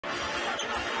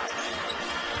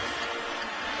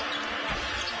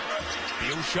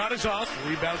Beal shot is off,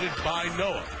 rebounded by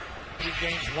Noah.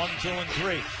 Games 1, 2, and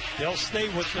 3. They'll stay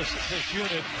with this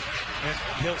unit, and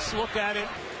he'll look at it.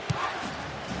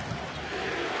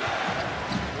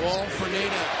 Wall for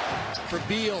Nana, for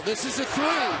Beal. This is a three.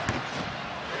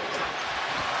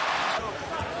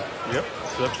 Yep,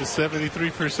 it's up to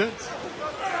 73%.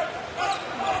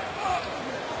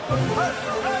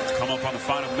 Come up on the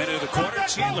final minute of the quarter,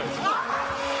 Chandler.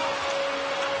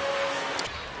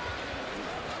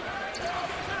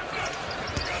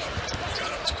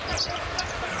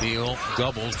 Beal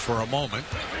doubled for a moment.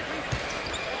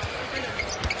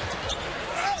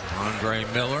 Andre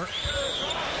Miller.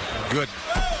 Good.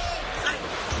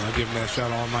 I'll give him that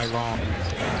shot all night long.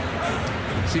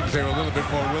 Seems they were a little bit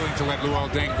more willing to let Luol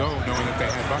Deng go, knowing that they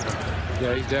had Butler.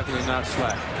 Yeah, he's definitely not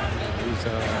slack. He's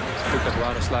picked up a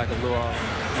lot of slack of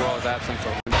Luol's absence.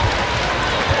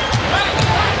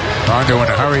 Rondo in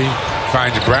a hurry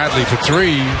finds Bradley for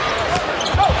three.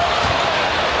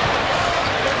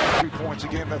 3 points a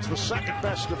game. That's the second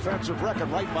best defensive record,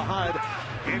 right behind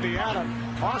Indiana.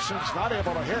 Parsons not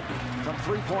able to hit from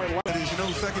 3-point line. You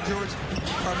know, second, George,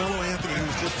 Carmelo Anthony, who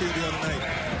was just here the other night.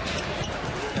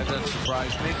 That doesn't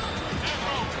surprise me.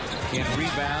 Can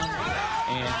rebound,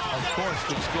 and of course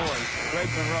can score. Greg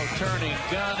Monroe turning,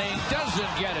 gunning,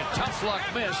 doesn't get it. Tough luck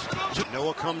miss.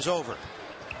 Noah comes over.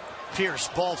 Pierce,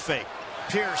 ball fake.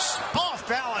 Pierce off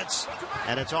balance,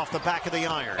 and it's off the back of the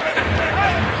iron.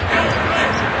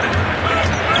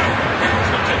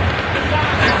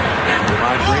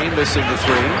 Green missing the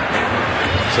three.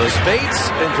 So Spates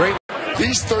and Drake.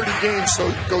 These 30 games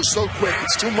go so quick.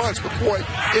 It's 2 months, but boy,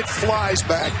 it flies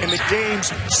back, and the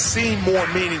games seem more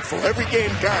meaningful. Every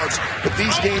game counts, but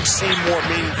these games seem more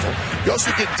meaningful. You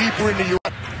also get deeper into your...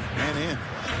 And in.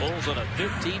 Bulls on a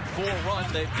 15-4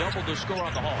 run. They've doubled the score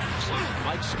on the Hawks.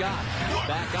 Mike Scott,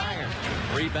 back iron.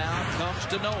 Rebound comes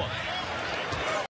to Noah.